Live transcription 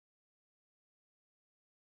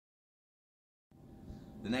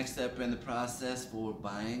The next step in the process for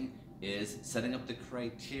buying is setting up the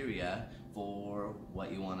criteria for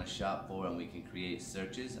what you want to shop for, and we can create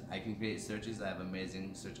searches. I can create searches. I have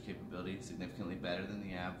amazing search capability, significantly better than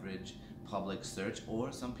the average public search.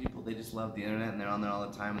 Or some people, they just love the internet and they're on there all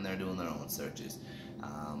the time and they're doing their own searches.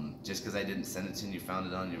 Just because I didn't send it to you and you found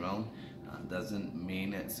it on your own doesn't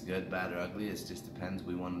mean it's good, bad, or ugly. It just depends.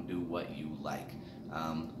 We want to do what you like.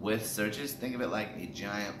 With searches, think of it like a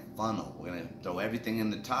giant funnel. We're going to throw everything in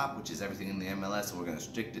the top, which is everything in the MLS, and we're going to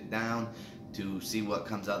restrict it down to see what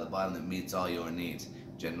comes out the bottom that meets all your needs.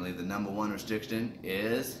 Generally, the number one restriction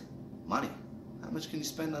is money. How much can you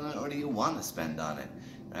spend on it, or do you want to spend on it?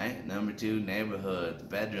 Right? Number two, neighborhoods,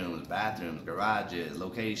 bedrooms, bathrooms, garages,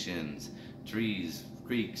 locations, trees,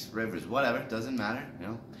 creeks, rivers, whatever, doesn't matter, you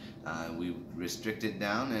know. We restrict it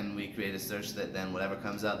down and we create a search that then whatever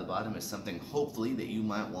comes out the bottom is something hopefully that you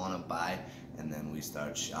might want to buy, and then we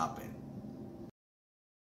start shopping.